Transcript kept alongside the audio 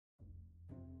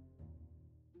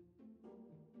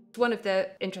One of the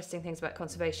interesting things about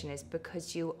conservation is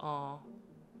because you are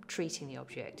treating the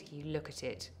object, you look at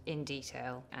it in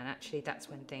detail, and actually that's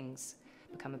when things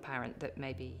become apparent that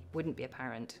maybe wouldn't be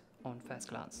apparent on first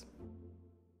glance.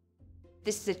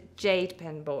 This is a jade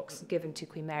pen box given to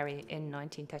Queen Mary in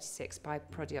 1936 by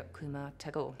Pradip Kumar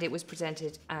Tagore. It was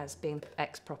presented as being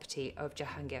ex-property of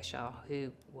Jahangir Shah, who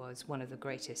was one of the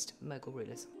greatest Mughal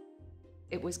rulers.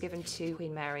 It was given to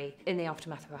Queen Mary in the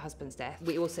aftermath of her husband's death.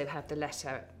 We also have the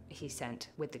letter he sent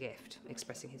with the gift,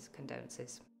 expressing his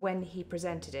condolences. When he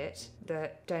presented it, the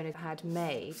donor had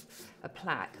made a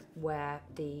plaque where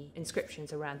the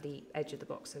inscriptions around the edge of the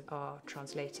box are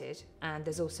translated, and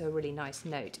there's also a really nice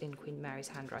note in Queen Mary's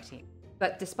handwriting.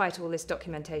 But despite all this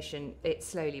documentation, it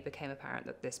slowly became apparent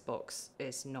that this box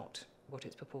is not what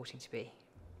it's purporting to be.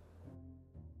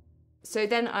 So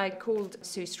then I called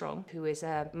Sue Strong, who is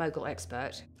a Mughal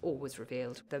expert. All was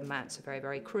revealed. The mounts are very,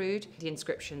 very crude. The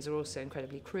inscriptions are also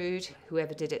incredibly crude.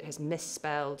 Whoever did it has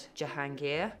misspelled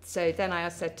Jahangir. So then I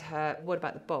said to her, what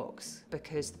about the box?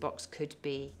 Because the box could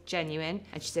be genuine.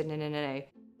 And she said, no, no, no, no.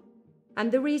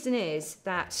 And the reason is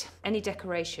that any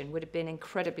decoration would have been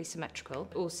incredibly symmetrical.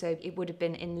 Also, it would have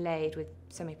been inlaid with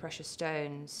semi-precious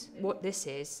stones. What this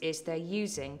is they're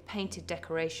using painted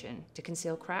decoration to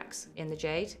conceal cracks in the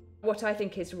jade. What I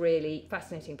think is really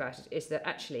fascinating about it is that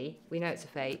actually, we know it's a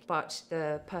fake, but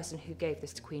the person who gave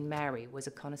this to Queen Mary was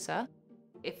a connoisseur.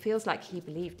 It feels like he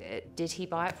believed it. Did he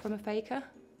buy it from a faker?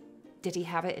 Did he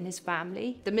have it in his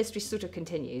family? The mystery sort of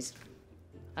continues,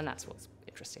 and that's what's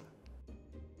interesting.